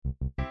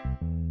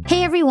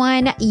Hey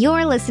everyone,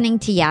 you're listening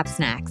to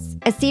YAPSnacks,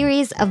 a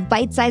series of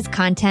bite-sized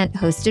content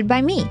hosted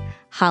by me,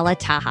 Hala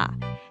Taha.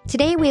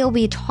 Today we will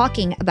be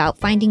talking about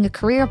finding a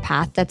career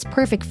path that's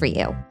perfect for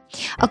you.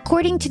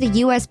 According to the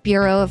U.S.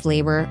 Bureau of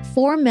Labor,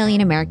 4 million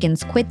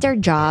Americans quit their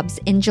jobs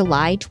in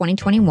July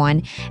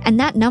 2021, and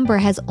that number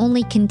has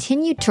only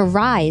continued to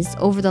rise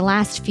over the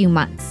last few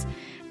months.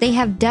 They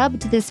have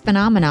dubbed this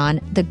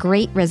phenomenon the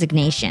Great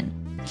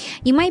Resignation.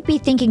 You might be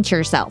thinking to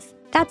yourself,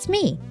 that's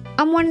me.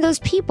 I'm one of those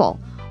people.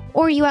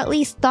 Or you at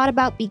least thought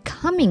about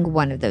becoming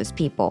one of those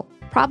people,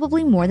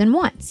 probably more than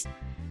once.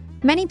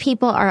 Many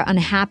people are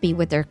unhappy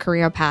with their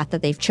career path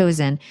that they've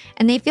chosen,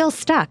 and they feel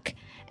stuck.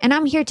 And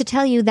I'm here to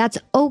tell you that's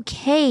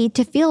okay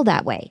to feel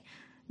that way.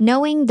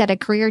 Knowing that a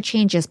career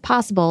change is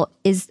possible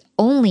is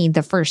only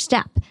the first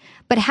step.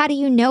 But how do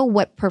you know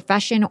what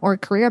profession or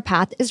career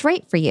path is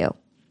right for you?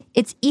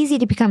 It's easy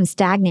to become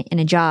stagnant in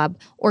a job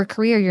or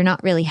career you're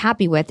not really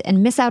happy with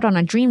and miss out on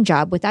a dream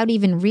job without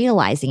even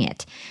realizing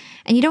it.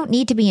 And you don't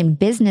need to be in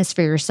business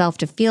for yourself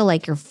to feel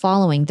like you're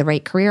following the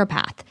right career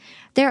path.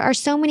 There are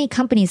so many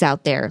companies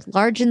out there,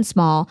 large and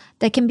small,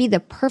 that can be the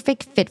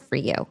perfect fit for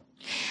you.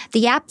 The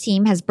YAP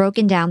team has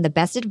broken down the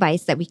best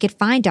advice that we could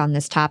find on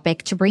this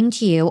topic to bring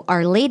to you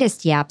our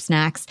latest YAP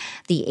snacks,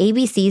 the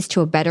ABCs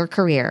to a better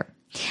career.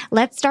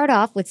 Let's start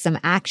off with some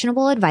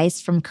actionable advice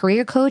from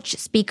career coach,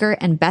 speaker,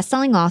 and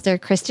best-selling author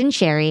Kristen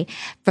Sherry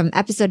from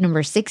episode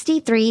number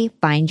 63,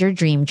 Find Your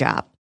Dream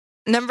Job.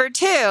 Number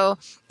 2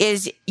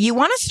 is you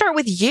want to start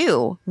with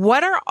you.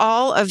 What are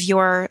all of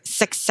your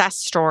success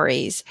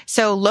stories?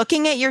 So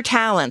looking at your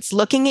talents,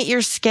 looking at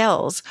your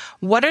skills,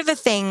 what are the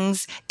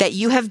things that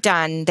you have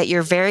done that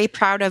you're very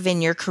proud of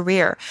in your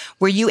career?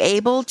 Were you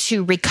able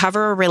to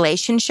recover a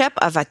relationship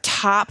of a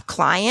top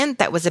client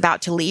that was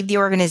about to leave the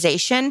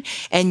organization,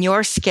 and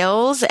your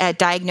skills at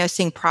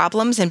diagnosing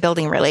problems and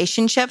building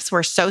relationships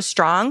were so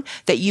strong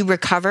that you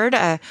recovered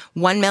a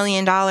 $1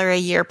 million a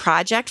year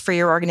project for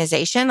your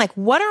organization? Like,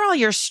 what are all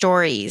your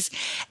stories?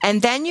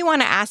 And then you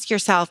want to ask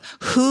yourself,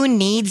 who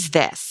needs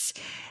this?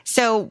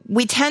 So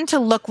we tend to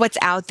look what's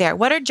out there.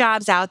 What are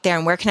jobs out there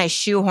and where can I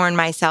shoehorn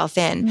myself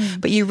in?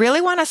 But you really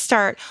want to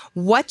start,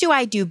 what do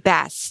I do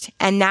best?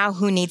 And now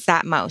who needs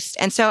that most?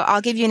 And so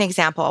I'll give you an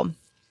example.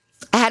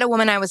 I had a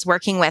woman I was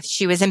working with.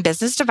 She was in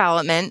business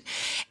development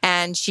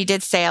and she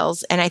did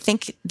sales. And I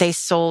think they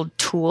sold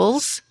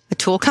tools, a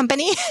tool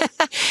company.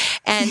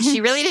 And she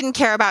really didn't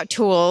care about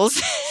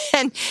tools.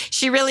 And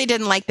she really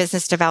didn't like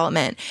business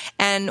development.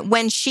 And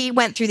when she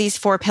went through these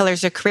 4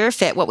 pillars of career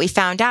fit, what we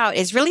found out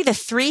is really the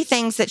 3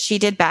 things that she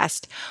did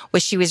best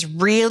was she was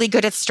really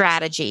good at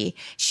strategy,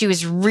 she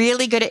was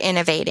really good at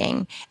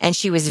innovating, and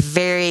she was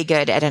very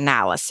good at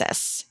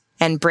analysis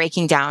and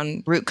breaking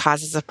down root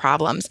causes of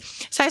problems.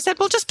 So I said,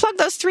 well, just plug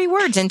those 3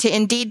 words into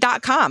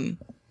Indeed.com.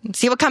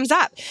 See what comes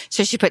up.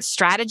 So she put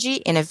strategy,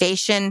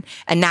 innovation,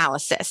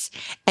 analysis.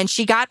 And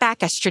she got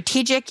back a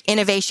strategic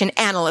innovation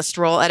analyst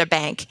role at a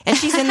bank. And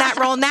she's in that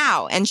role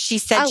now. And she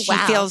said she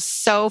feels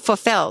so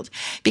fulfilled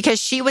because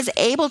she was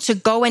able to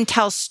go and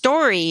tell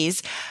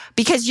stories,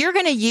 because you're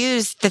going to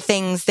use the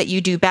things that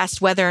you do best,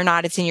 whether or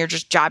not it's in your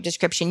job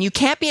description. You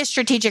can't be a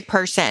strategic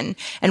person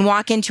and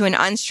walk into an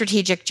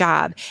unstrategic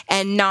job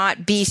and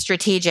not be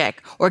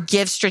strategic or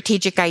give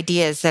strategic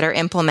ideas that are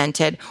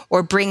implemented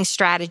or bring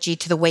strategy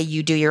to the way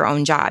you do your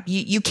own job.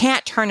 You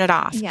can't turn it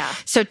off. Yeah.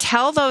 So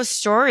tell those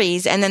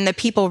stories, and then the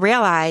people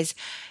realize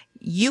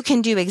you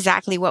can do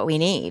exactly what we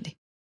need.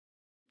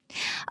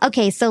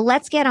 Okay, so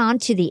let's get on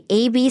to the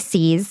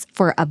ABCs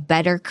for a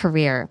better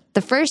career.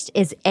 The first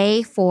is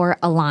A for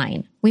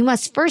align. We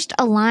must first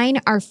align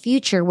our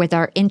future with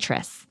our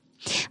interests.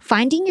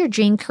 Finding your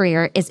dream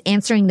career is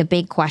answering the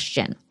big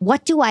question,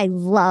 what do I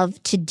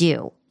love to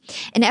do?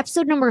 In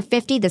episode number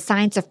 50, The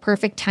Science of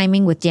Perfect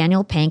Timing with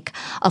Daniel Pink,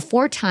 a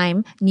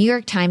 4-time New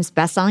York Times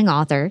bestselling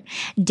author,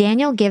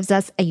 Daniel gives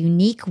us a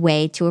unique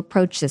way to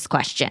approach this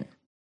question.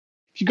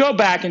 If you go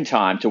back in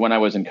time to when I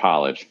was in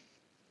college,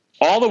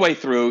 all the way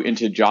through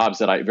into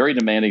very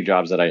demanding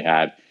jobs that I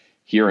had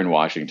here in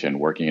Washington,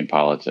 working in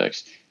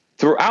politics.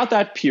 Throughout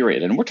that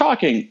period, and we're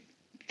talking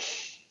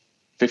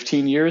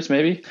 15 years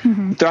maybe,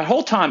 that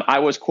whole time I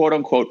was, quote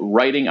unquote,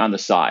 writing on the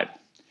side.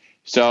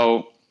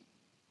 So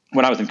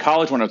when I was in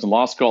college, when I was in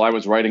law school, I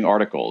was writing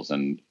articles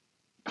and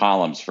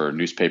columns for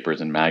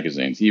newspapers and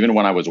magazines. Even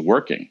when I was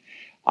working,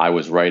 I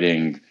was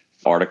writing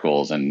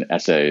articles and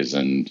essays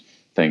and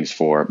things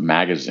for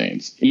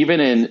magazines.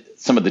 Even in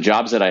some of the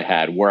jobs that I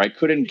had where I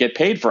couldn't get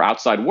paid for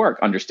outside work,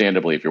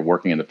 understandably, if you're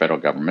working in the federal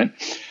government,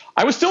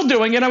 I was still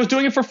doing it. I was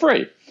doing it for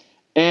free.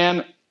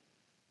 And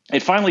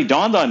it finally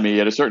dawned on me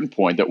at a certain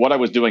point that what I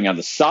was doing on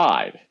the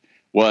side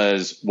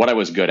was what I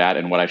was good at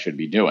and what I should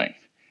be doing.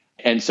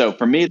 And so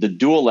for me, the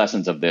dual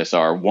lessons of this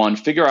are, 1,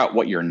 figure out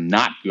what you're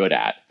not good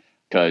at,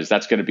 because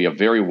that's going to be a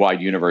very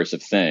wide universe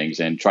of things,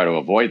 and try to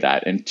avoid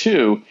that. And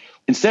 2,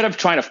 instead of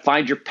trying to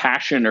find your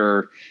passion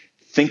or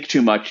think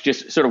too much,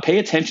 just sort of pay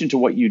attention to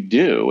what you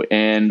do,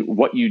 and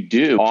what you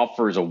do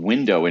offers a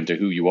window into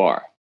who you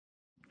are.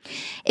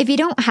 If you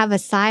don't have a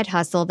side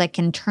hustle that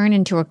can turn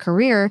into a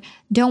career,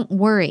 don't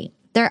worry.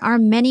 There are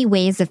many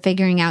ways of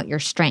figuring out your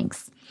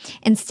strengths.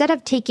 Instead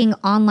of taking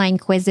online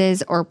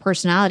quizzes or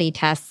personality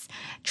tests,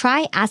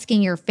 try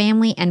asking your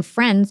family and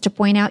friends to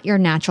point out your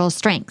natural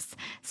strengths.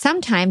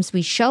 Sometimes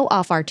we show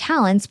off our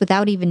talents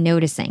without even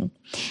noticing.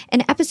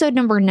 In episode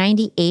number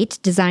 98,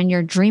 Design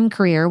Your Dream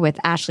Career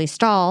with Ashley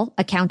Stahl,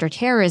 a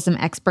counterterrorism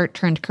expert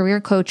turned career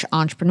coach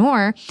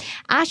entrepreneur,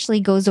 Ashley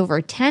goes over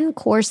 10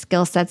 core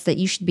skill sets that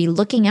you should be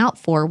looking out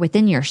for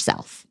within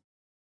yourself.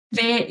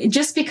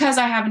 Just because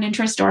I have an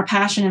interest or a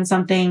passion in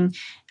something,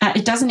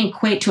 it doesn't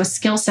equate to a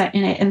skill set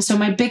in it. And so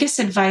my biggest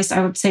advice, I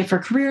would say, for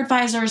career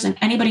advisors and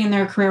anybody in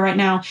their career right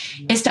now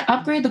is to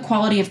upgrade the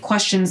quality of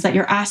questions that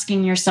you're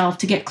asking yourself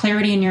to get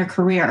clarity in your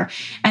career.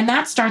 And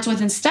that starts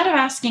with, instead of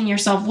asking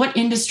yourself, what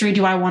industry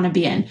do I want to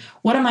be in?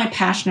 What am I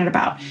passionate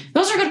about?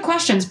 Those are good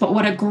questions. But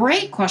what a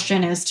great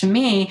question is to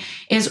me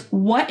is,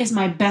 what is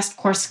my best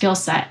core skill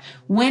set?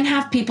 When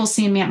have people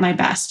seen me at my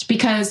best?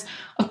 Because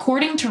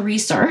according to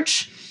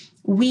research,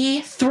 we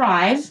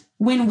thrive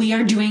when we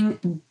are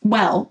doing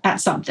well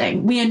at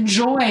something. We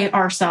enjoy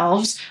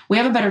ourselves. We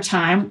have a better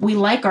time. We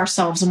like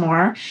ourselves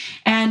more.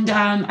 And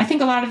I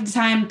think a lot of the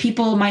time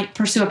people might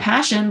pursue a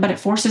passion, but it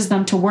forces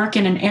them to work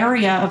in an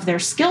area of their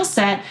skill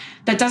set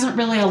that doesn't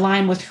really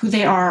align with who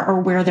they are or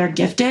where they're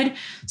gifted.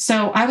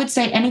 So I would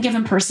say any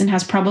given person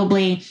has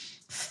probably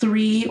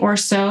 3 or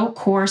so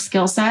core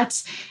skill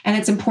sets. And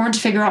it's important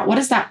to figure out, what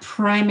is that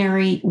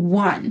primary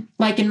one?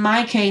 Like in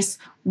my case,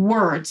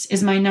 words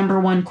is my number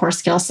 1 core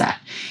skill set.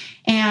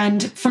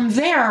 And from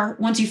there,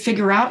 once you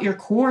figure out your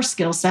core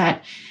skill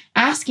set,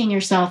 asking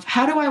yourself,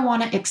 how do I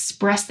want to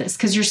express this?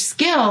 Because your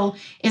skill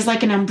is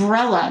like an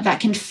umbrella that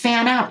can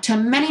fan out to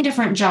many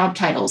different job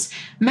titles,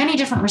 many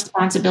different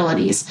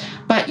responsibilities.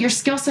 But your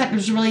skill set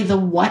is really the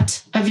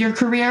what of your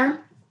career.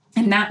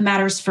 And that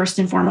matters first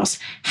and foremost,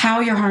 how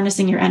you're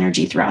harnessing your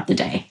energy throughout the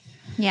day.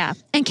 Yeah.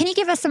 And can you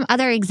give us some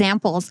other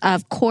examples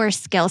of core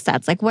skill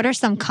sets? Like, what are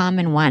some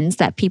common ones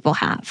that people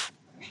have?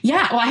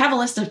 Yeah, well, I have a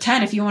list of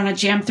 10 if you want to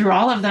jam through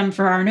all of them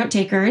for our note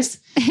takers.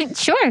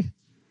 Sure.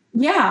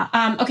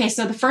 Yeah. Okay.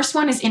 So the first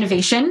one is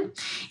innovation.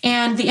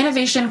 And the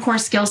innovation core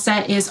skill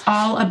set is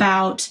all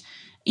about,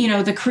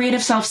 the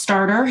creative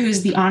self-starter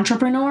who's the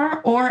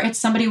entrepreneur, or it's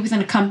somebody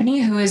within a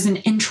company who is an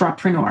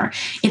intrapreneur.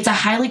 It's a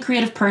highly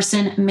creative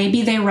person.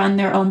 Maybe they run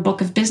their own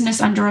book of business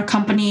under a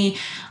company,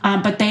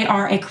 but they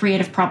are a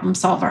creative problem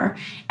solver.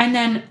 And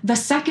then the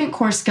second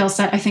core skill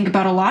set I think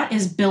about a lot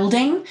is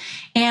building.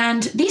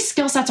 And these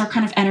skill sets are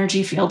kind of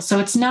energy fields. So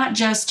it's not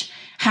just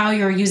how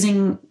you're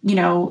using,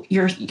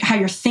 how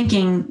you're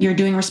thinking, you're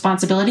doing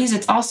responsibilities.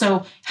 It's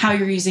also how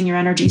you're using your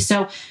energy.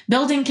 So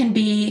building can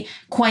be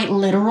quite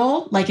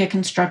literal, like a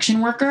construction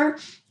worker.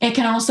 It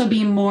can also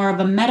be more of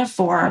a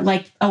metaphor,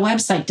 like a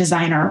website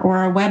designer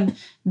or a web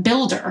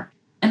builder.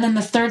 And then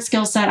the third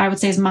skill set I would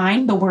say is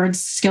mine, the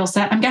words skill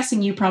set. I'm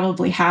guessing you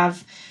probably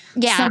have.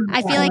 Yeah,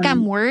 I feel like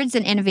I'm words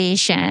and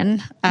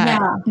innovation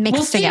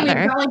mixed together.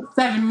 We've got like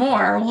 7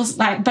 more.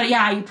 But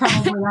yeah, you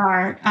probably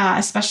are,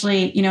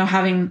 especially,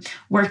 having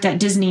worked at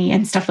Disney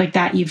and stuff like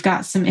that, you've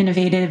got some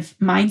innovative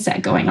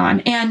mindset going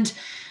on. And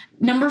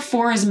number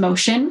 4 is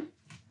motion.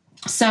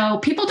 So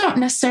people don't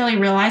necessarily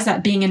realize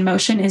that being in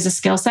motion is a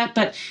skill set,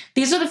 but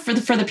these are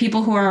for the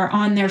people who are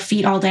on their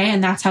feet all day,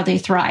 and that's how they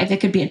thrive.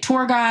 It could be a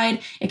tour guide,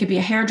 it could be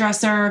a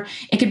hairdresser,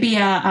 it could be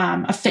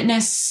a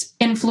fitness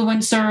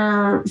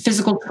influencer,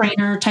 physical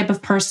trainer type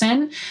of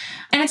person.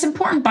 And it's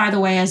important, by the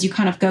way, as you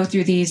kind of go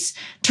through these,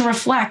 to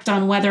reflect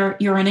on whether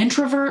you're an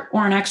introvert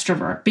or an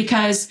extrovert,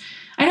 because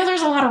I know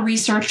there's a lot of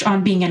research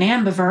on being an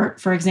ambivert,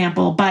 for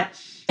example, but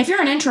if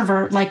you're an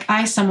introvert, like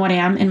I somewhat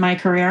am in my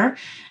career,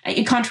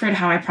 contrary to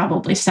how I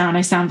probably sound,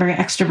 I sound very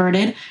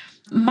extroverted.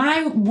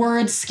 My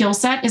word skill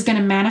set is going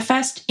to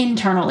manifest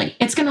internally.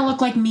 It's going to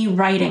look like me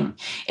writing.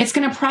 It's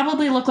going to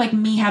probably look like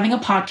me having a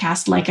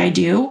podcast like I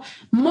do,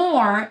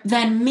 more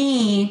than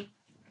me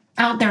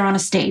out there on a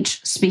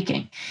stage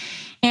speaking.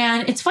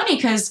 And it's funny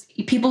because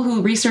people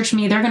who research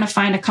me, they're going to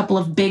find a couple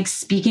of big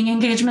speaking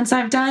engagements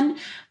I've done,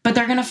 but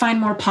they're going to find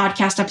more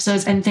podcast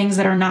episodes and things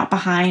that are not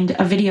behind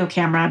a video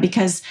camera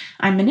because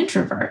I'm an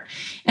introvert.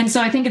 And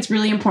so I think it's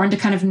really important to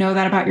kind of know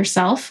that about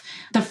yourself.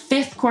 The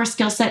 5th core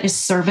skill set is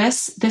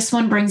service. This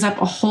one brings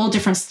up a whole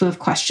different slew of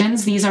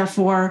questions. These are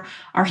for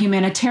our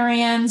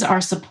humanitarians, our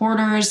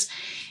supporters.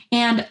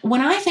 And when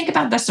I think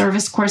about the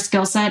service core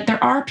skill set,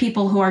 there are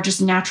people who are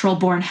just natural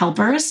born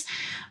helpers.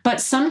 But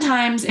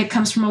sometimes it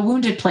comes from a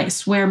wounded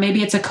place where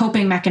maybe it's a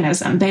coping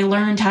mechanism. They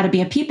learned how to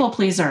be a people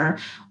pleaser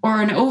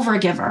or an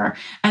overgiver,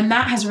 and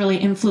that has really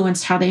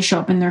influenced how they show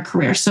up in their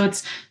career. So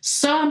it's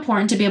so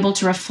important to be able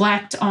to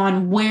reflect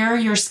on where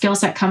your skill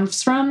set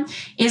comes from.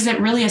 Is it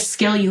really a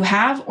skill you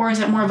have, or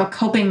is it more of a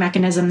coping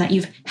mechanism that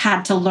you've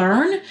had to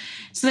learn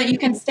so that you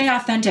can stay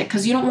authentic?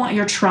 Because you don't want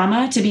your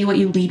trauma to be what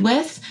you lead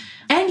with.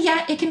 And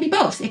yet it can be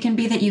both. It can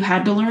be that you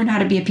had to learn how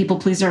to be a people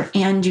pleaser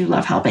and you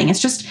love helping. It's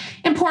just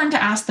important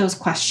to ask those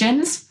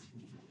questions.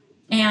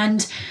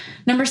 And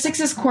number 6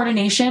 is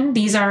coordination.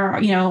 These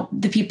are,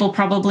 the people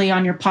probably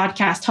on your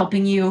podcast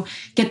helping you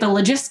get the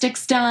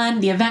logistics done,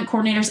 the event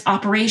coordinators,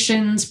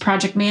 operations,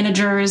 project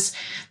managers.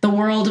 The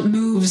world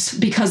moves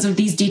because of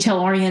these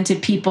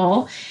detail-oriented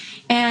people.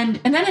 And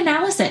then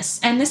analysis.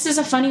 And this is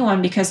a funny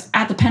one because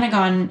at the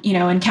Pentagon,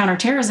 in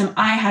counterterrorism,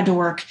 I had to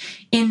work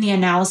in the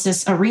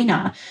analysis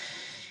arena.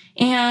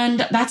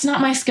 And that's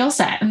not my skill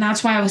set. And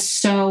that's why I was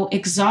so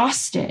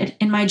exhausted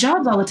in my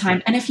jobs all the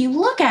time. And if you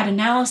look at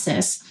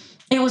analysis,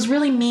 it was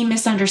really me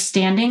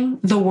misunderstanding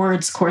the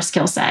words core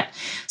skill set.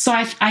 So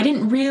I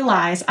didn't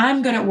realize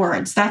I'm good at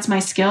words. That's my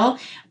skill.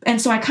 And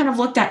so I kind of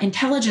looked at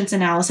intelligence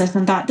analysis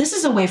and thought, this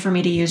is a way for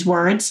me to use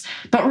words.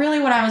 But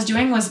really what I was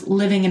doing was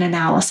living in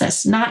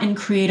analysis, not in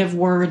creative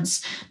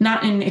words,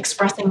 not in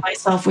expressing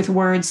myself with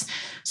words.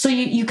 So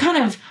you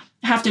kind of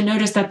have to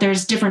notice that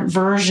there's different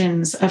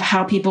versions of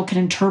how people can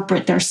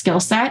interpret their skill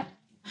set.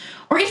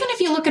 Or even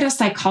if you look at a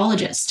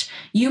psychologist,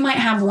 you might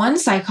have one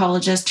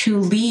psychologist who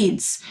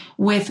leads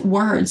with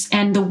words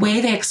and the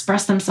way they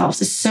express themselves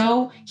is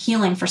so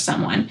healing for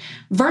someone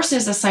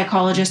versus a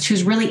psychologist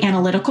who's really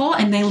analytical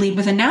and they lead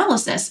with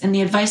analysis and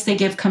the advice they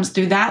give comes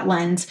through that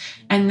lens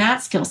and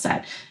that skill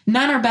set.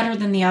 None are better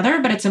than the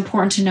other, but it's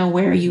important to know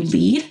where you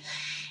lead.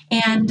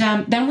 And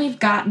then we've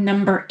got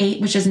number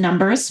 8, which is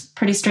numbers,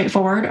 pretty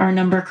straightforward, our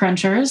number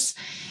crunchers.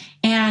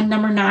 And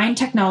number 9,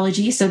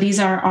 technology. So these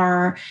are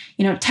our,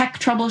 tech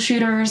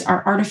troubleshooters,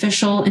 our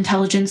artificial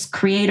intelligence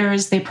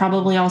creators. They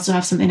probably also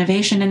have some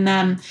innovation in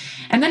them.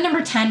 And then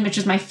number 10, which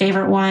is my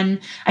favorite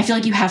one, I feel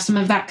like you have some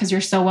of that because you're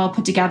so well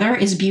put together,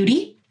 is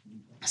beauty.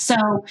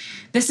 So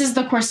this is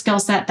the core skill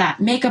set that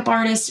makeup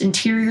artists,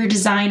 interior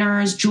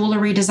designers,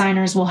 jewelry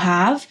designers will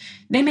have.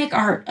 They make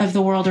art of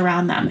the world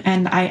around them.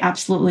 And I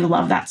absolutely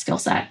love that skill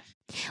set.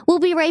 We'll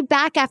be right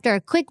back after a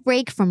quick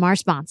break from our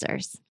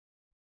sponsors.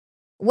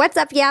 What's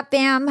up, Yap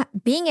Fam?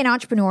 Being an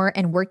entrepreneur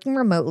and working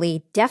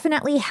remotely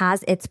definitely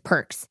has its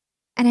perks.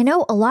 And I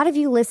know a lot of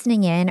you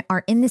listening in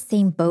are in the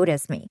same boat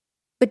as me.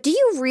 But do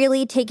you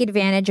really take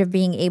advantage of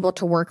being able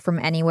to work from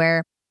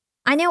anywhere?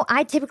 I know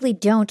I typically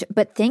don't,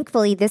 but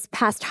thankfully this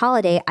past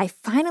holiday, I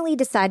finally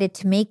decided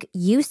to make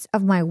use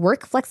of my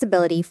work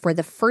flexibility for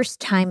the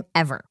first time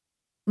ever.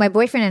 My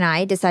boyfriend and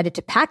I decided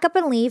to pack up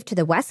and leave to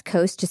the West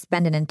Coast to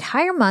spend an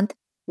entire month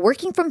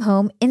working from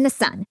home in the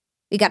sun.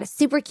 We got a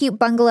super cute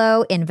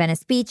bungalow in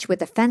Venice Beach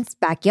with a fenced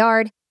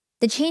backyard.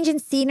 The change in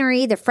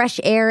scenery, the fresh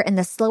air, and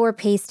the slower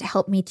pace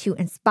helped me to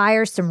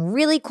inspire some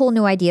really cool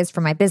new ideas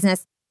for my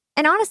business.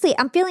 And honestly,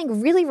 I'm feeling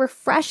really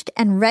refreshed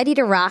and ready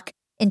to rock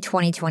in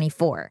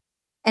 2024.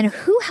 And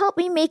who helped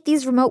me make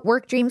these remote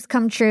work dreams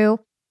come true?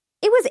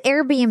 It was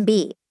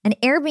Airbnb. And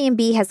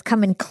Airbnb has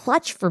come in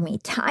clutch for me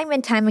time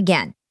and time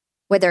again.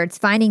 Whether it's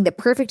finding the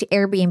perfect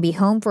Airbnb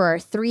home for our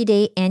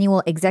 3-day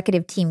annual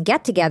executive team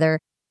get-together,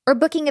 or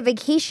booking a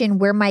vacation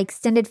where my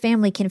extended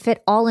family can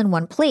fit all in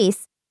one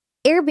place,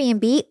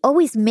 Airbnb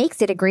always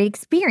makes it a great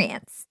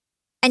experience.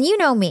 And you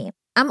know me,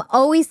 I'm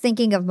always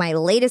thinking of my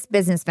latest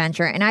business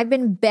venture, and I've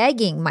been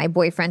begging my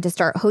boyfriend to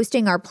start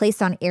hosting our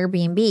place on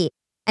Airbnb.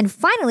 And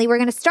finally, we're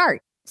going to start.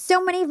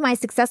 So many of my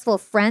successful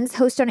friends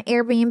host on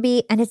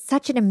Airbnb, and it's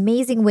such an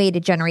amazing way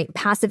to generate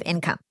passive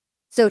income.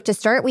 So to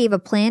start, we have a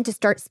plan to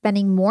start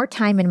spending more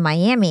time in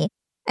Miami,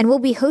 and we'll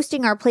be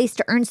hosting our place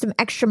to earn some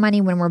extra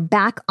money when we're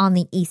back on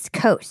the East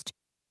Coast.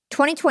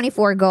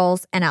 2024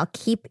 goals, and I'll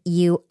keep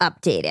you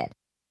updated.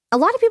 A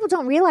lot of people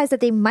don't realize that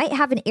they might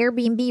have an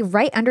Airbnb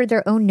right under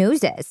their own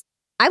noses.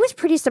 I was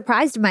pretty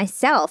surprised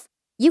myself.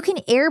 You can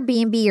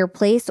Airbnb your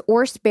place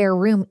or spare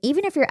room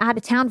even if you're out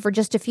of town for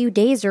just a few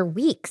days or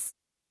weeks.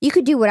 You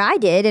could do what I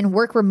did and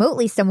work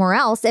remotely somewhere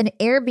else and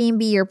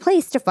Airbnb your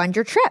place to fund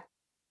your trip.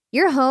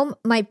 Your home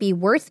might be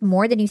worth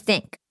more than you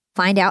think.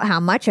 Find out how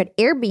much at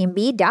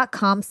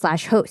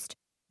airbnb.com/host.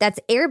 That's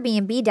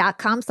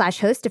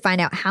airbnb.com/host to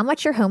find out how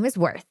much your home is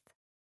worth.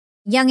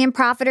 Young and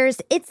profiters,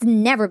 it's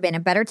never been a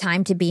better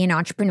time to be an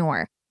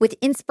entrepreneur. With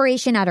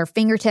inspiration at our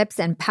fingertips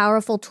and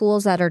powerful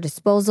tools at our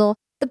disposal,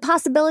 the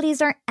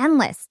possibilities are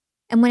endless.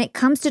 And when it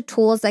comes to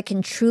tools that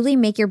can truly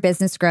make your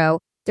business grow,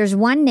 there's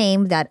one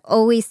name that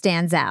always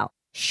stands out: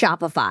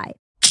 Shopify.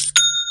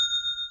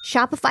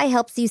 Shopify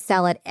helps you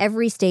sell at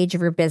every stage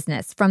of your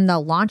business, from the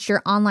launch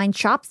your online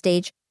shop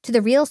stage to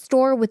the real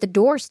store with the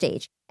door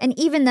stage, and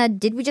even the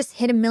did we just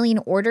hit a million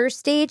orders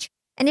stage?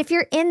 And if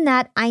you're in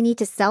that I need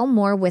to sell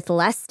more with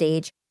less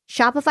stage,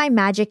 Shopify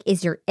Magic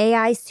is your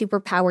AI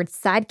superpowered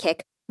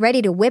sidekick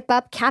ready to whip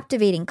up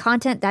captivating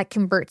content that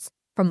converts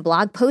from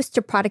blog posts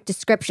to product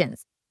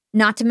descriptions.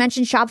 Not to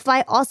mention,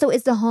 Shopify also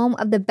is the home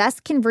of the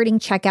best converting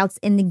checkouts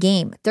in the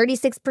game,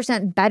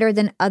 36% better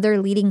than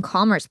other leading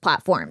commerce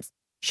platforms.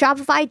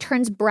 Shopify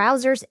turns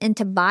browsers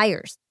into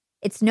buyers.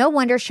 It's no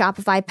wonder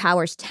Shopify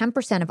powers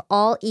 10% of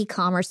all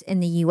e-commerce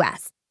in the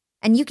US.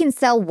 And you can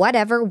sell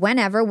whatever,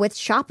 whenever with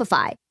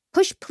Shopify.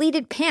 Push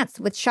pleated pants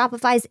with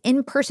Shopify's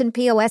in-person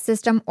POS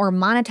system or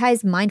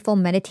monetize mindful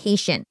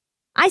meditation.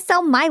 I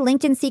sell my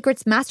LinkedIn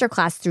Secrets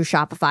Masterclass through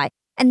Shopify,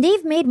 and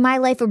they've made my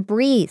life a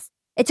breeze.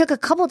 It took a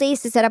couple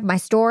days to set up my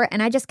store,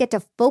 and I just get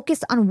to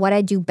focus on what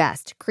I do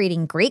best,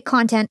 creating great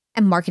content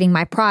and marketing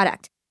my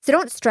product. So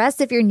don't stress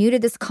if you're new to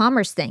this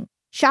commerce thing.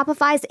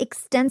 Shopify's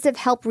extensive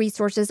help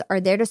resources are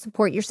there to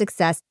support your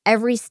success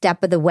every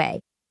step of the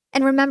way.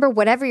 And remember,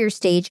 whatever your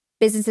stage,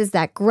 businesses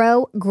that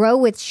grow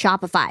with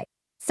Shopify.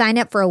 Sign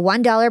up for a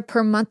 $1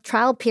 per month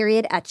trial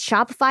period at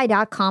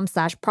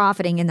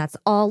shopify.com/profiting, and that's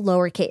all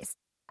lowercase.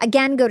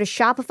 Again, go to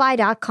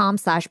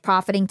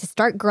shopify.com/profiting to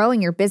start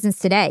growing your business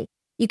today.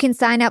 You can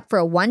sign up for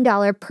a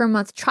 $1 per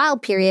month trial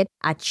period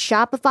at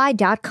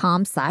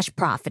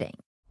shopify.com/profiting.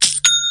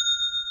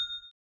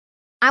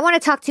 I want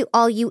to talk to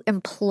all you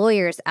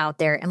employers out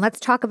there, and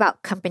let's talk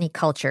about company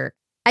culture.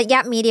 At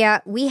Yap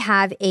Media, we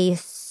have a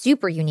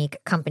super unique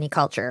company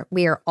culture.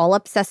 We are all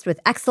obsessed with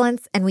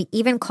excellence, and we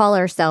even call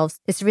ourselves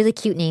this really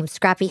cute name,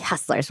 Scrappy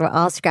Hustlers. We're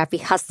all Scrappy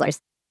Hustlers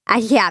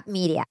at Yap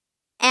Media.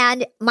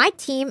 And my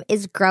team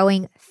is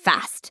growing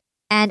fast.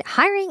 And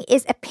hiring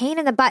is a pain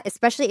in the butt,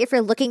 especially if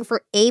you're looking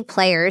for A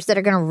players that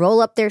are going to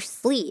roll up their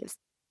sleeves.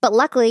 But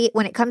luckily,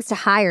 when it comes to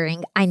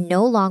hiring, I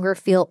no longer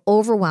feel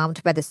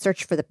overwhelmed by the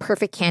search for the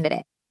perfect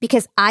candidate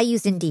because I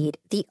use Indeed,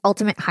 the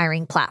ultimate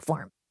hiring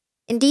platform.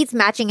 Indeed's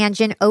matching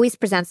engine always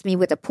presents me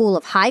with a pool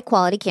of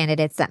high-quality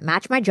candidates that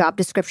match my job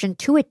description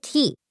to a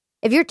T.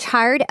 If you're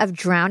tired of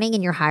drowning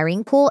in your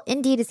hiring pool,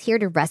 Indeed is here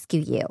to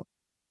rescue you.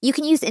 You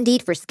can use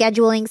Indeed for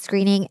scheduling,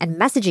 screening, and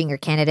messaging your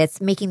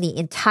candidates, making the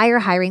entire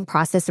hiring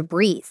process a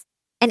breeze.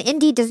 And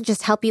Indeed doesn't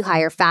just help you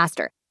hire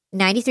faster.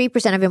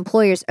 93% of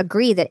employers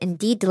agree that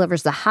Indeed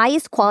delivers the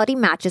highest quality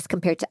matches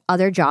compared to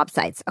other job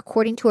sites,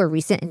 according to a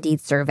recent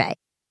Indeed survey.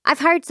 I've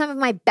hired some of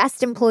my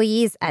best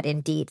employees at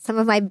Indeed, some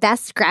of my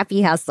best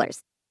scrappy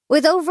hustlers.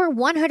 With over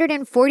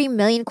 140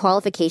 million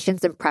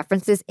qualifications and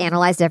preferences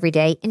analyzed every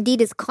day,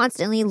 Indeed is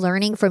constantly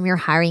learning from your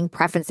hiring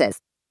preferences.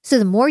 So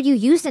the more you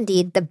use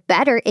Indeed, the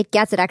better it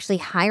gets at actually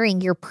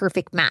hiring your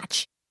perfect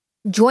match.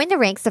 Join the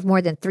ranks of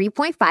more than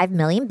 3.5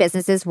 million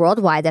businesses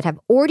worldwide that have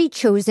already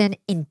chosen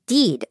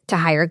Indeed to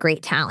hire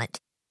great talent.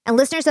 And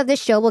listeners of this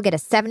show will get a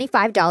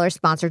 $75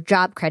 sponsored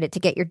job credit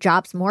to get your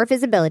jobs more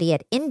visibility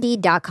at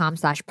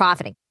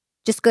Indeed.com/profiting.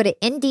 Just go to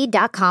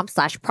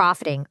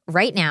Indeed.com/profiting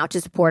right now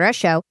to support our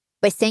show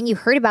by saying you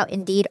heard about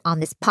Indeed on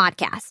this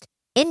podcast.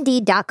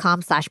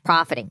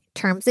 Indeed.com/profiting.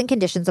 Terms and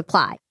conditions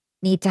apply.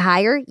 Need to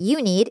hire?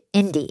 You need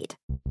Indeed.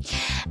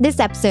 This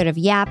episode of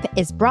Yap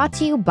is brought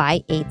to you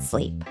by 8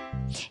 Sleep.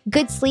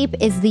 Good sleep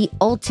is the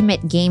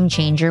ultimate game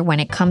changer when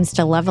it comes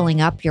to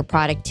leveling up your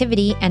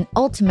productivity and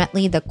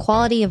ultimately the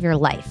quality of your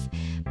life.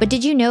 But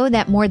did you know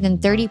that more than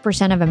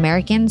 30% of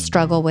Americans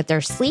struggle with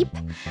their sleep?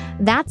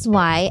 That's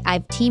why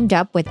I've teamed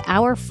up with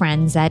our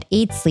friends at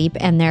 8 Sleep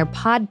and their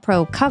Pod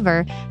Pro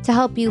cover to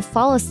help you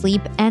fall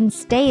asleep and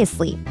stay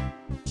asleep.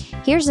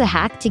 Here's a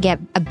hack to get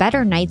a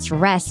better night's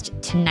rest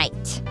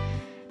tonight.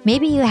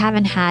 Maybe you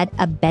haven't had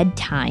a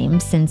bedtime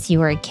since you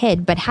were a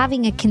kid, but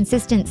having a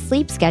consistent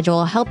sleep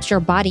schedule helps your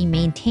body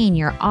maintain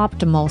your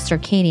optimal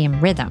circadian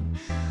rhythm.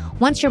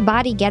 Once your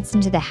body gets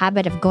into the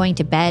habit of going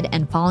to bed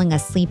and falling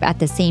asleep at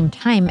the same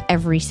time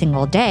every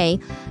single day,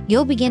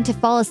 you'll begin to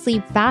fall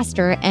asleep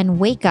faster and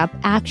wake up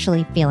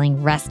actually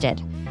feeling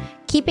rested.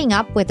 Keeping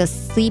up with a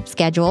sleep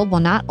schedule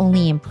will not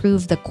only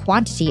improve the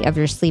quantity of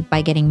your sleep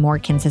by getting more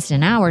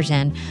consistent hours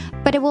in,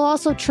 but it will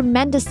also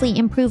tremendously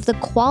improve the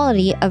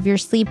quality of your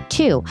sleep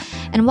too.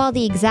 And while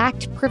the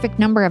exact perfect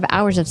number of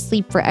hours of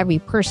sleep for every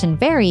person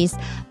varies,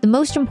 the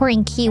most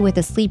important key with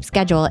a sleep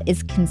schedule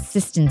is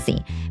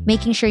consistency,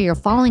 making sure you're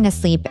falling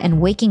asleep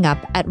and waking up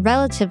at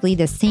relatively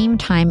the same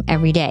time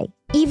every day,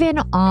 even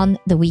on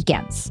the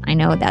weekends. I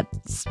know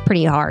that's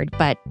pretty hard,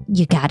 but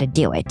you gotta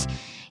do it.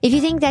 If you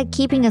think that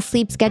keeping a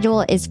sleep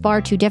schedule is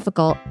far too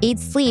difficult, 8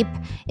 Sleep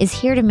is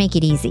here to make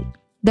it easy.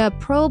 The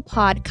Pro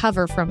Pod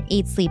cover from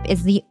 8 Sleep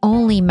is the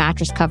only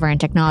mattress cover and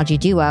technology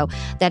duo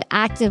that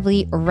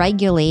actively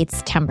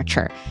regulates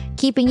temperature,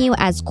 keeping you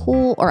as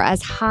cool or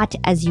as hot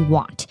as you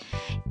want.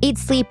 8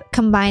 Sleep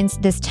combines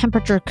this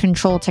temperature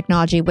control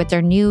technology with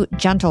their new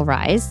Gentle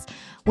Rise,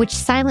 which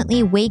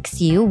silently wakes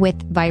you with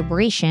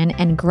vibration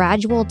and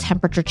gradual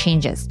temperature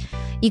changes.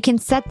 You can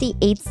set the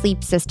 8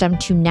 Sleep system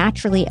to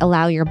naturally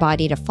allow your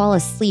body to fall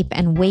asleep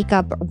and wake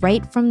up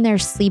right from their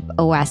Sleep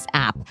OS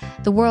app,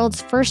 the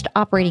world's first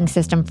operating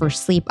system for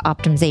sleep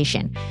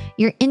optimization.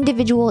 Your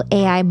individual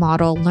AI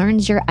model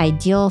learns your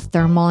ideal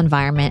thermal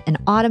environment and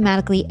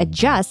automatically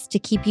adjusts to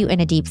keep you in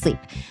a deep sleep.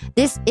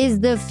 This is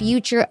the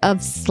future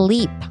of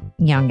sleep,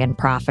 young and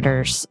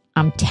profiters.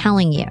 I'm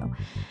telling you.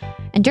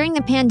 And during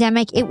the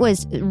pandemic, it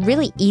was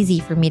really easy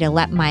for me to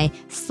let my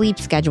sleep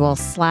schedule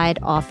slide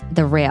off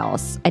the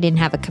rails. I didn't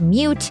have a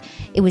commute.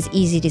 It was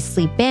easy to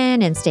sleep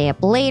in and stay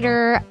up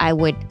later. I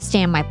would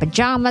stay in my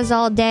pajamas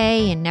all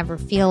day and never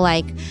feel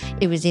like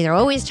it was either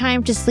always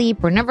time to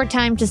sleep or never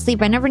time to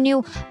sleep. I never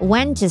knew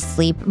when to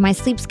sleep. My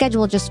sleep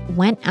schedule just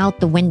went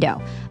out the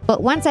window.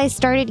 But once I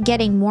started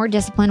getting more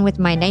disciplined with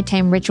my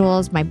nighttime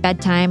rituals, my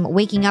bedtime,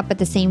 waking up at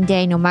the same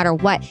day no matter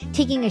what,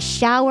 taking a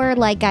shower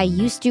like I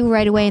used to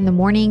right away in the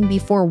morning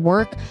before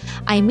work,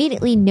 I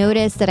immediately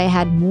noticed that I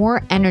had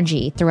more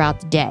energy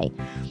throughout the day.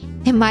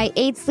 And my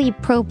 8 Sleep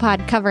Pro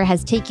Pod cover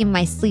has taken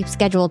my sleep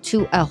schedule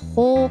to a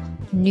whole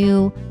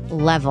new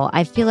level.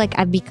 I feel like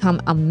I've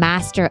become a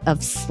master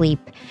of sleep.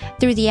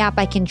 Through the app,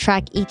 I can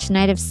track each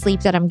night of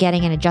sleep that I'm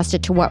getting and adjust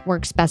it to what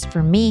works best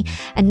for me.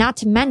 And not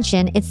to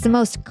mention, it's the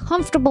most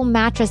comfortable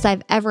mattress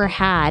I've ever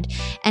had.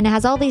 And it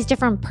has all these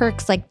different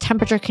perks like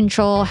temperature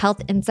control,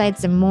 health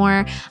insights, and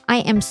more. I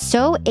am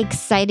so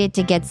excited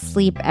to get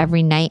sleep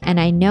every night, and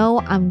I know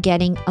I'm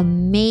getting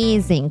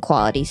amazing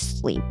quality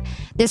sleep.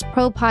 This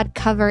Pro Pod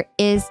cover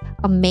is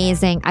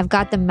amazing. I've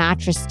got the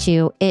mattress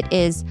too. It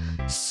is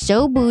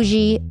so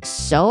bougie,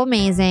 so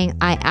amazing.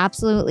 I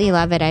absolutely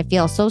love it. I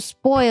feel so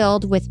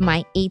spoiled with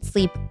my 8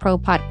 Sleep Pro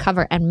Pod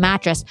cover and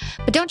mattress.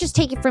 But don't just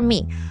take it from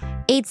me.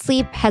 8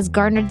 Sleep has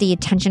garnered the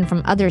attention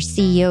from other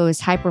CEOs,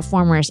 high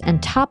performers,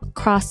 and top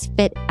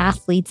CrossFit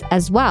athletes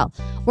as well.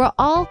 We're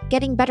all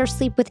getting better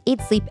sleep with 8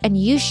 Sleep, and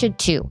you should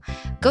too.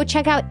 Go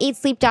check out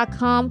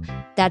 8sleep.com.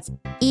 That's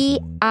EIGHT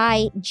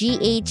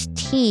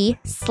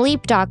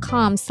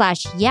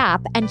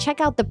sleep.com/YAP and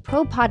check out the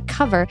ProPod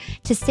cover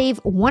to save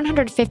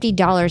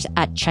 $150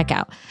 at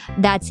checkout.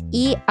 That's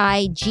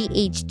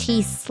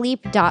EIGHT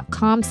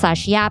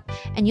sleep.com/YAP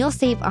and you'll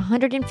save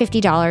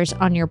 $150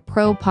 on your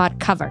ProPod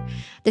cover.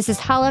 This is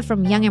Hala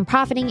from Young and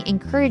Profiting,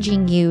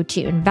 encouraging you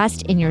to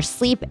invest in your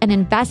sleep and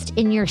invest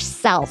in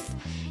yourself.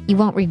 You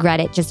won't regret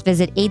it. Just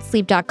visit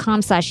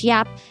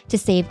 8sleep.com/YAP to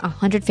save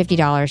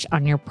 $150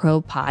 on your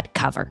ProPod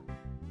cover.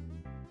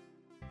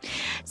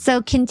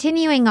 So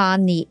continuing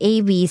on the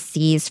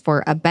ABCs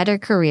for a better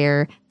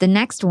career, the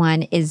next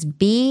one is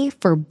B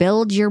for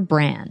build your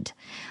brand.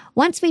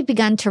 Once we've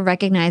begun to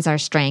recognize our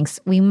strengths,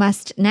 we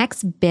must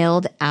next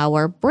build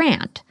our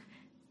brand.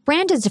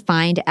 Brand is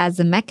defined as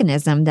the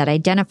mechanism that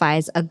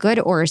identifies a good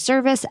or a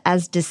service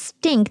as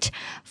distinct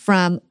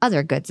from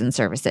other goods and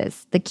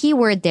services. The key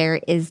word there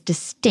is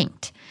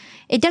distinct.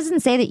 It doesn't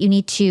say that you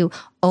need to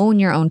own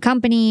your own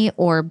company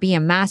or be a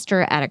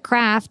master at a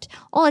craft.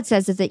 All it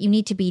says is that you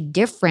need to be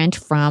different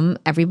from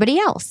everybody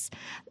else.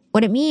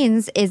 What it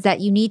means is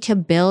that you need to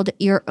build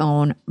your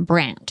own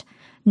brand.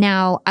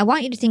 Now, I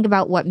want you to think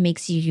about what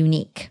makes you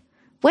unique.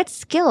 What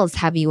skills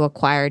have you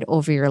acquired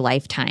over your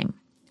lifetime?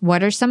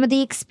 What are some of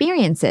the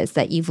experiences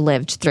that you've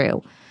lived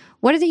through?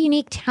 What are the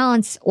unique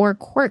talents or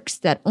quirks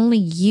that only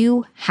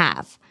you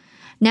have?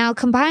 Now,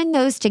 combine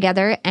those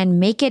together and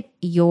make it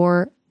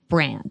your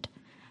brand.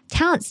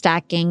 Talent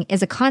stacking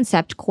is a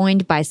concept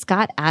coined by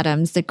Scott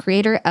Adams, the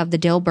creator of the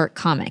Dilbert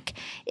comic.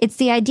 It's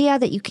the idea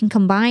that you can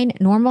combine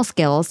normal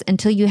skills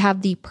until you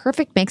have the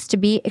perfect mix to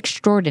be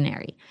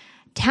extraordinary.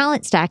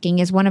 Talent stacking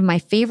is one of my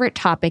favorite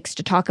topics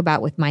to talk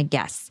about with my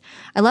guests.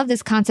 I love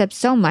this concept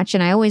so much,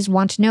 and I always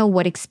want to know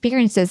what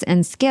experiences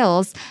and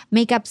skills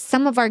make up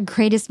some of our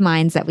greatest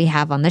minds that we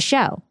have on the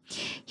show.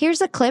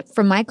 Here's a clip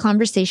from my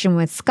conversation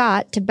with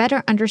Scott to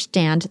better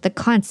understand the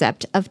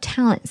concept of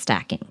talent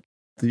stacking.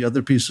 The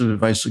other piece of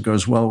advice that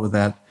goes well with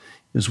that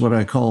is what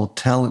I call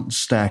talent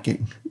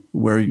stacking,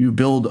 where you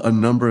build a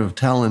number of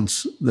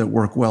talents that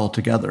work well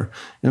together.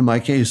 In my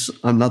case,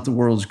 I'm not the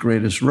world's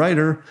greatest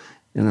writer,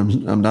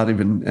 and I'm not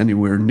even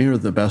anywhere near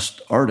the best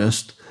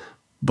artist,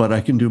 but I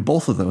can do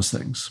both of those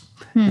things.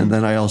 And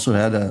then I also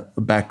had a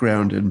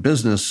background in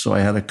business, so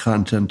I had a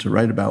content to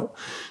write about.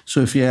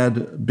 So if you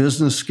add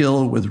business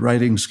skill with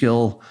writing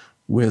skill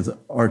with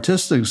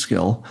artistic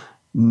skill,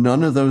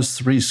 none of those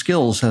three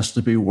skills has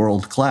to be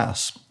world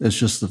class. It's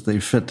just that they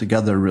fit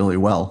together really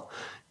well.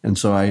 And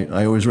so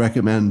I always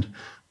recommend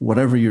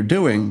whatever you're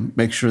doing,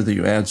 make sure that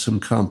you add some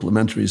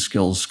complementary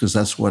skills because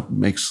that's what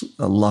makes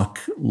a luck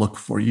look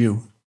for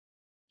you.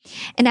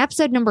 In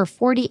episode number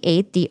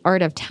 48, The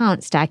Art of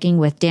Talent Stacking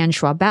with Dan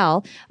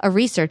Schwabel, a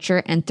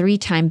researcher and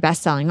 3-time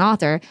best-selling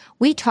author,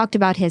 we talked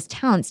about his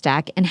talent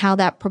stack and how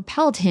that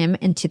propelled him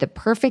into the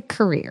perfect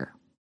career.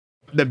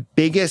 The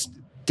biggest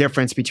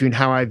difference between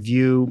how I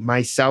view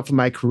myself and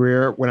my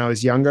career when I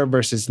was younger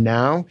versus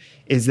now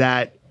is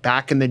that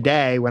back in the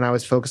day when I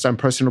was focused on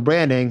personal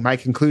branding, my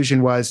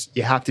conclusion was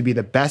you have to be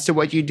the best at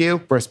what you do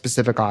for a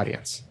specific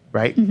audience,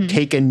 right? Mm-hmm.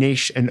 Take a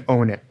niche and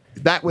own it.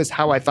 That was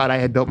how I thought I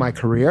had built my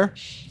career.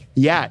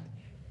 Yet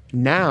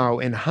now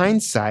in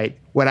hindsight,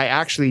 what I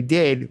actually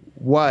did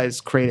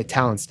was create a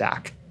talent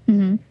stack.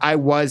 Mm-hmm. I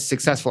was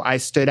successful. I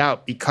stood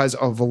out because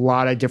of a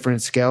lot of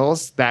different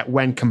skills that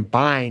when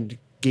combined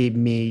gave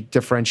me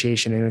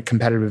differentiation and a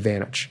competitive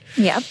advantage.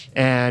 Yeah.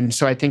 And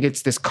so I think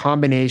it's this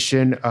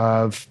combination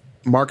of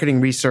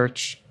marketing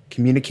research,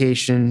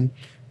 communication,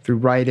 through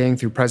writing,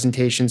 through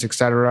presentations, et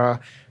cetera,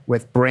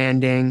 with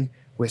branding,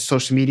 with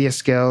social media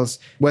skills,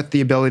 with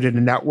the ability to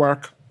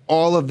network.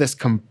 All of this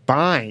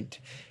combined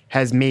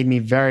has made me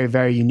very,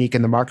 very unique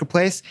in the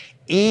marketplace.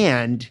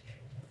 And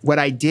what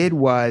I did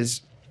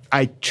was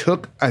I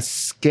took a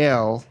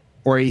skill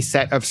or a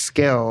set of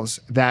skills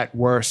that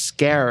were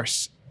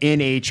scarce in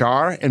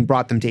HR and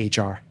brought them to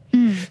HR.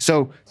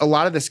 So a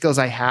lot of the skills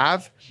I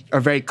have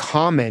are very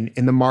common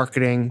in the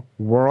marketing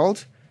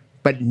world,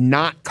 but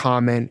not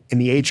common in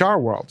the HR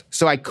world.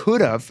 So I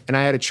could have, and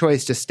I had a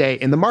choice to stay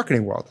in the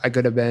marketing world. I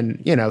could have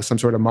been, some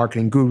sort of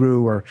marketing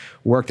guru or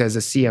worked as a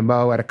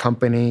CMO at a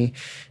company.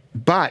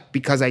 But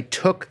because I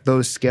took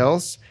those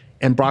skills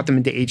and brought them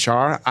into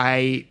HR,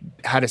 I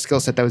had a skill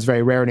set that was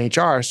very rare in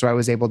HR, so I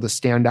was able to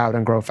stand out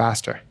and grow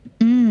faster.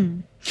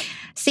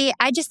 See,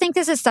 I just think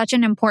this is such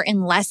an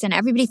important lesson.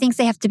 Everybody thinks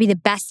they have to be the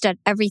best at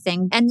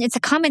everything. And it's a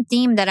common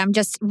theme that I'm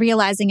just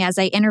realizing as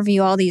I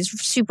interview all these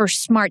super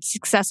smart,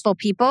 successful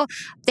people.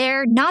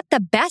 They're not the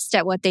best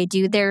at what they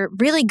do. They're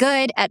really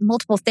good at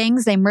multiple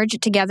things. They merge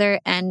it together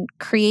and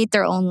create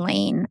their own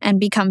lane and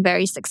become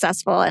very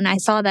successful. And I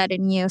saw that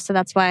in you. So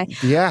that's why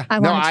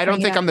I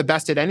don't think I'm the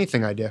best at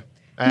anything I do.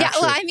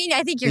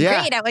 I think you're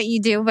great at what you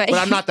do, but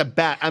I'm not the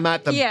best. I'm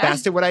not the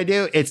best at what I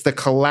do. It's the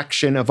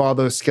collection of all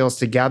those skills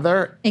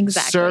together,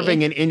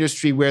 serving an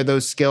industry where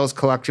those skills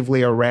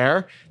collectively are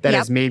rare, that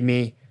has made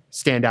me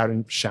stand out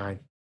and shine.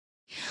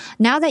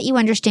 Now that you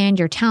understand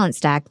your talent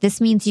stack, this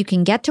means you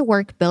can get to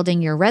work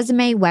building your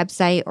resume,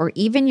 website, or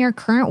even your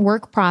current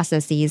work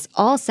processes,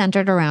 all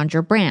centered around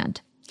your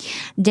brand.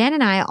 Dan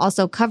and I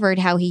also covered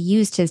how he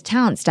used his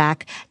talent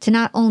stack to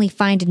not only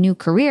find a new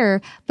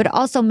career, but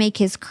also make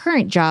his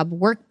current job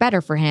work better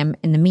for him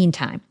in the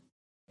meantime.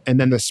 And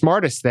then the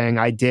smartest thing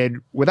I did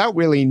without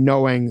really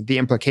knowing the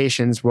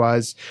implications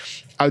was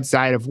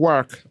outside of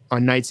work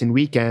on nights and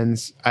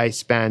weekends, I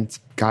spent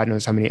God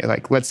knows how many,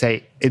 let's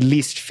say at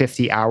least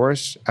 50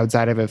 hours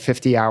outside of a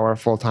 50-hour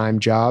full-time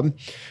job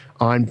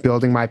on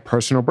building my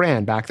personal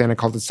brand. Back then I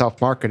called it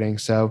self-marketing.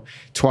 So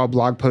 12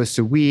 blog posts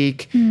a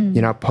week,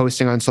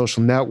 posting on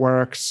social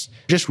networks,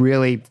 just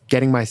really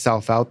getting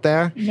myself out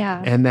there.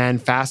 Yeah. And then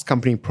Fast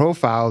Company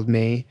profiled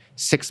me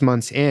 6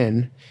 months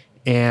in,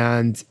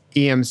 and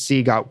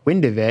EMC got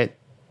wind of it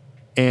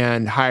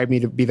and hired me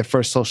to be the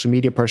first social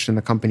media person in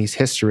the company's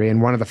history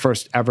and one of the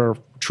first ever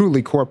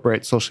truly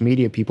corporate social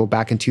media people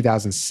back in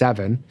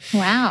 2007.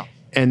 Wow.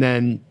 And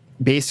then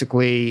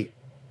basically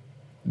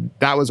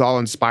that was all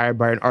inspired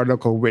by an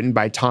article written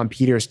by Tom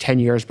Peters 10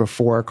 years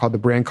before called The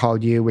Brand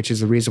Called You, which is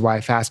the reason why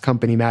Fast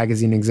Company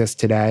magazine exists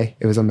today.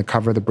 It was on the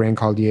cover of The Brand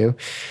Called You.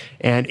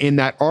 And in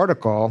that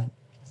article,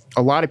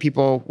 a lot of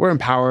people were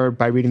empowered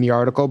by reading the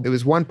article. There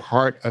was one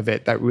part of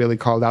it that really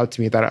called out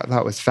to me that I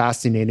thought was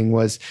fascinating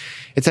was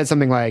it said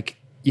something like,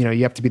 you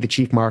have to be the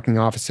chief marketing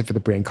officer for The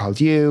Brand Called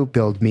You,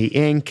 Build Me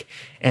Inc.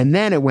 And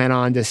then it went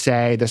on to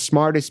say the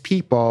smartest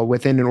people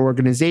within an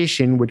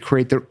organization would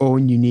create their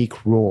own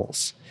unique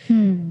rules.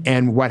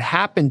 And what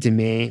happened to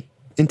me,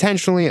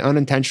 intentionally,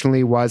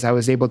 unintentionally, was I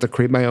was able to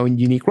create my own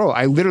unique role.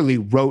 I literally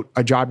wrote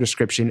a job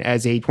description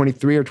as a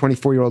 23 or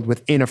 24-year-old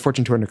within a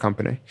Fortune 200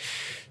 company.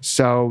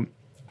 So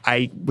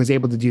I was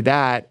able to do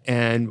that.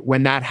 And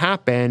when that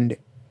happened,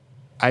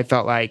 I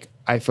felt like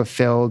I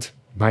fulfilled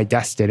my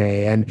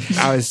destiny. And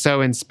I was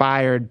so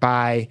inspired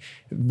by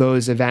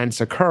those events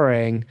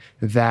occurring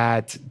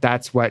that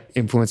that's what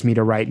influenced me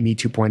to write Me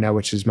 2.0,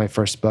 which is my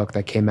first book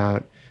that came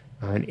out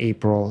in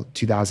April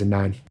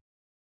 2009.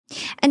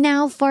 And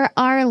now for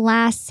our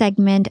last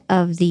segment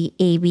of the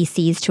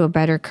ABCs to a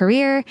better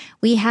career,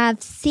 we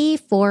have C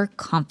for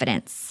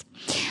confidence.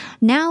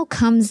 Now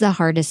comes the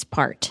hardest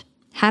part,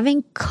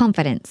 having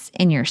confidence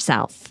in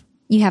yourself.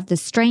 You have the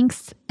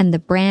strengths and the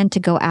brand to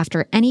go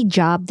after any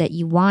job that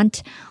you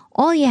want.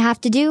 All you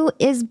have to do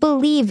is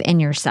believe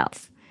in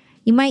yourself.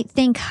 You might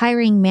think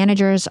hiring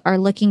managers are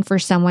looking for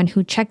someone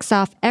who checks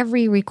off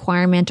every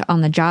requirement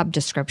on the job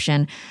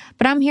description,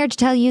 but I'm here to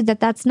tell you that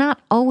that's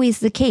not always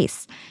the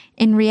case.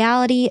 In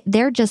reality,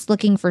 they're just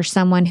looking for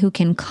someone who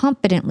can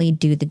confidently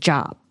do the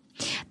job.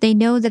 They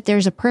know that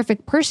there's a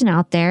perfect person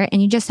out there,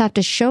 and you just have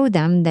to show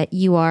them that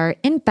you are,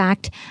 in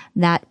fact,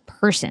 that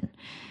person.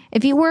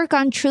 If you work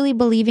on truly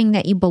believing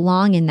that you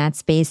belong in that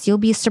space, you'll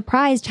be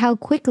surprised how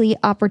quickly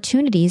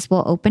opportunities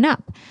will open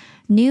up.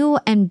 New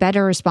and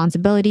better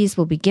responsibilities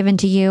will be given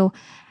to you,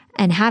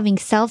 and having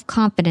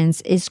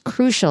self-confidence is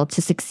crucial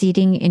to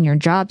succeeding in your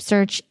job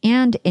search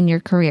and in your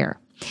career.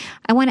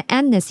 I want to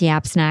end this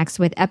YAPSnacks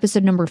with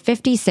episode number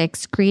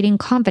 56, Creating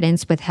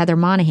Confidence with Heather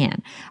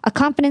Monahan, a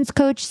confidence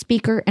coach,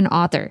 speaker, and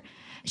author.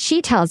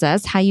 She tells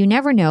us how you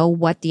never know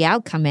what the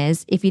outcome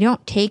is if you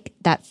don't take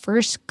that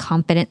first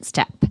confident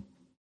step.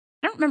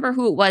 I don't remember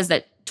who it was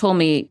that told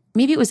me,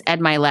 maybe it was Ed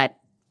Milet,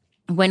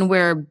 when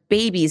we're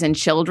babies and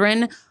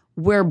children,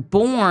 we're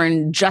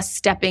born just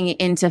stepping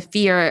into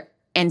fear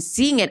and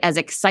seeing it as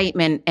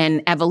excitement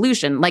and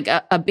evolution. Like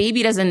a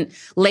baby doesn't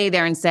lay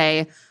there and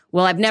say,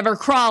 well, I've never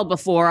crawled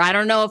before. I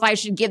don't know if I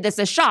should give this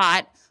a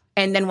shot.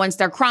 And then once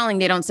they're crawling,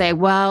 they don't say,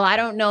 well, I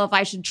don't know if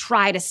I should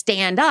try to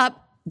stand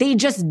up. They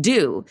just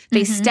do.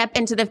 They step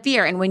into the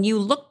fear. And when you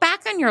look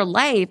back on your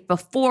life,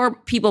 before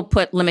people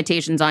put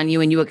limitations on you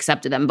and you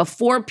accepted them,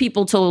 before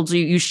people told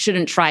you you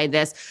shouldn't try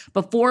this,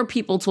 before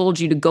people told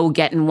you to go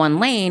get in one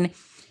lane,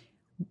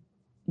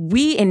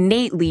 we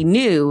innately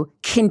knew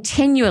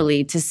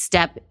continually to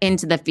step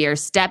into the fear,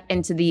 step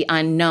into the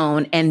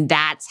unknown. And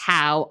that's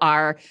how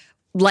our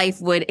life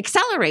would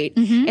accelerate.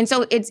 And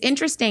so it's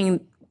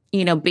interesting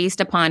based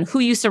upon who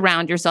you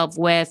surround yourself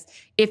with,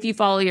 if you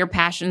follow your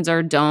passions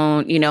or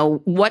don't,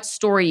 what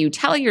story you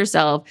tell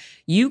yourself,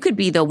 you could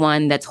be the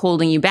one that's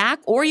holding you back,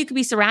 or you could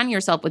be surrounding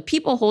yourself with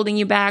people holding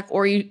you back,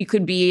 or you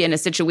could be in a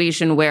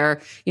situation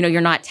where, you're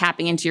not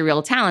tapping into your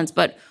real talents.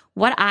 But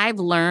what I've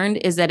learned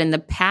is that in the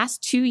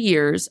past 2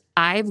 years,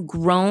 I've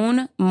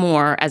grown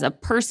more as a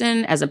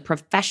person, as a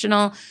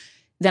professional,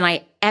 than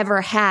I ever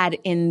had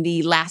in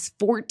the last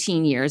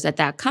 14 years at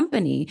that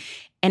company.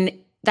 And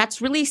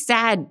that's really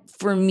sad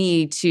for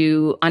me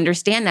to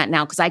understand that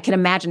now, because I can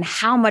imagine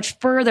how much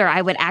further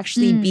I would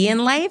actually be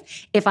in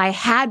life if I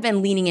had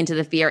been leaning into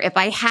the fear, if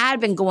I had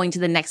been going to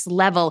the next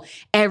level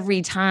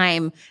every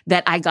time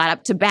that I got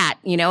up to bat,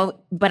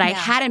 but I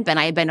hadn't been.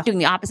 I had been doing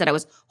the opposite. I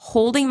was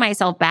holding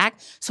myself back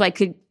so I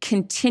could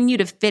continue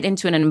to fit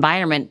into an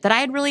environment that I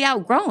had really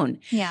outgrown.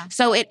 Yeah.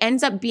 So it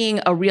ends up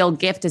being a real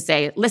gift to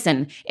say,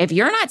 listen, if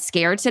you're not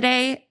scared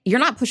today, you're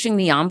not pushing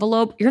the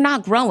envelope, you're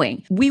not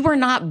growing. We were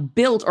not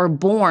built or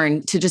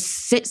born to just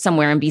sit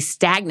somewhere and be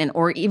stagnant,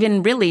 or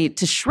even really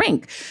to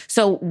shrink.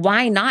 So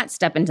why not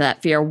step into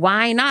that fear?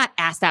 Why not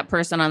ask that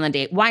person on the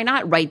date? Why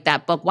not write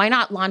that book? Why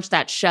not launch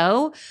that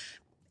show?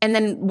 And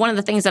then one of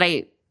the things that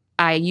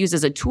I use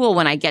as a tool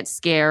when I get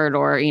scared,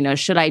 or,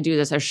 should I do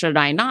this or should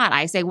I not?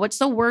 I say, what's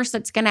the worst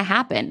that's going to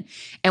happen?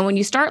 And when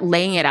you start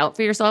laying it out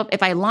for yourself,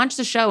 if I launch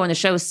the show and the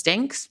show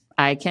stinks,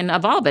 I can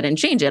evolve it and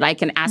change it. I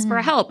can ask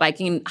for help. I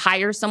can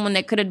hire someone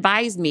that could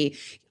advise me.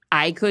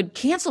 I could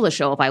cancel the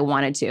show if I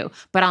wanted to,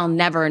 but I'll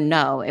never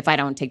know if I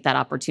don't take that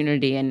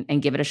opportunity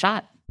and give it a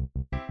shot.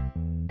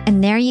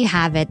 And there you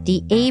have it,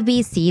 the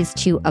ABCs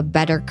to a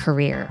better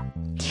career.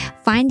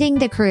 Finding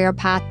the career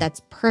path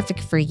that's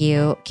perfect for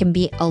you can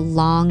be a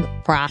long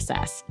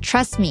process.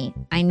 Trust me,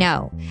 I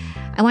know.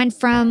 I went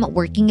from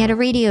working at a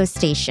radio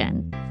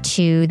station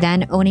to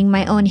then owning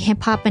my own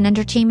hip hop and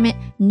entertainment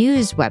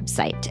news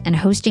website and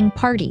hosting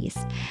parties,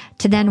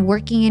 to then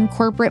working in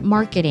corporate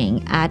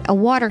marketing at a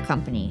water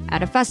company,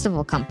 at a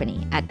festival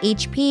company, at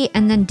HP,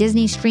 and then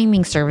Disney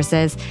streaming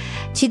services,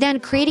 to then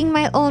creating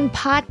my own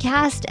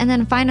podcast, and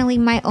then finally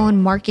my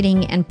own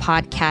marketing and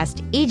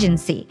podcast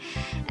agency.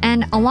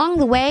 And along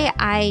the way,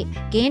 I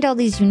gained all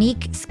these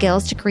unique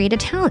skills to create a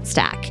talent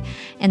stack.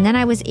 And then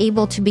I was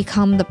able to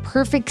become the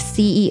perfect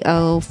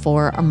CEO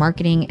for a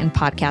marketing and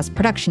podcast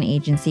production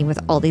agency with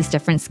all these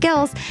different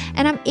skills.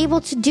 And I'm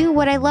able to do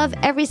what I love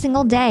every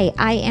single day.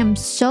 I am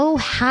so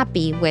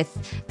happy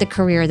with the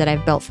career that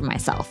I've built for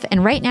myself.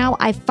 And right now,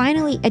 I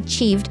finally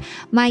achieved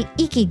my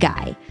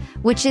ikigai,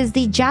 which is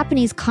the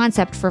Japanese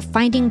concept for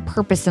finding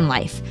purpose in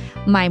life.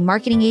 My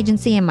marketing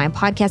agency and my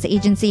podcast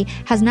agency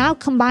has now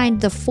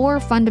combined the 4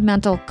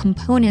 fundamental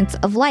components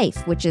of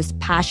life, which is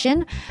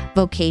passion,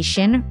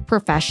 vocation,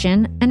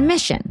 profession, and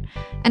mission.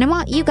 And I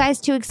want you guys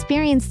to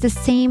experience the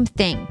same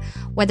thing,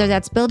 whether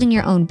that's building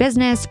your own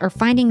business or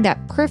finding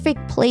that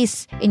perfect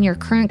place in your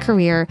current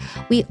career.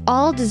 We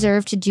all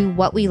deserve to do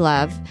what we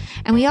love,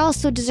 and we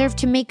also deserve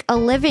to make a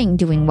living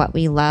doing what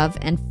we love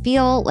and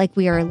feel like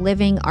we are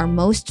living our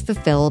most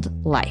fulfilled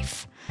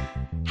life.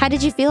 How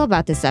did you feel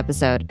about this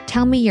episode?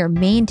 Tell me your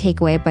main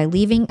takeaway by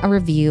leaving a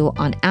review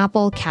on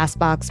Apple,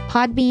 Castbox,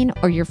 Podbean,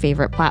 or your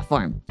favorite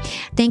platform.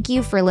 Thank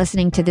you for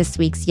listening to this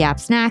week's Yap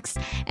Snacks,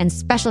 and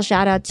special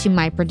shout out to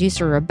my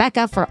producer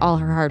Rebecca for all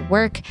her hard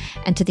work,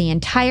 and to the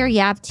entire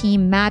Yap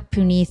team, Matt,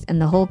 Puneeth,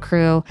 and the whole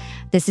crew.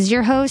 This is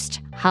your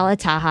host, Hala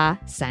Taha,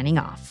 signing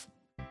off.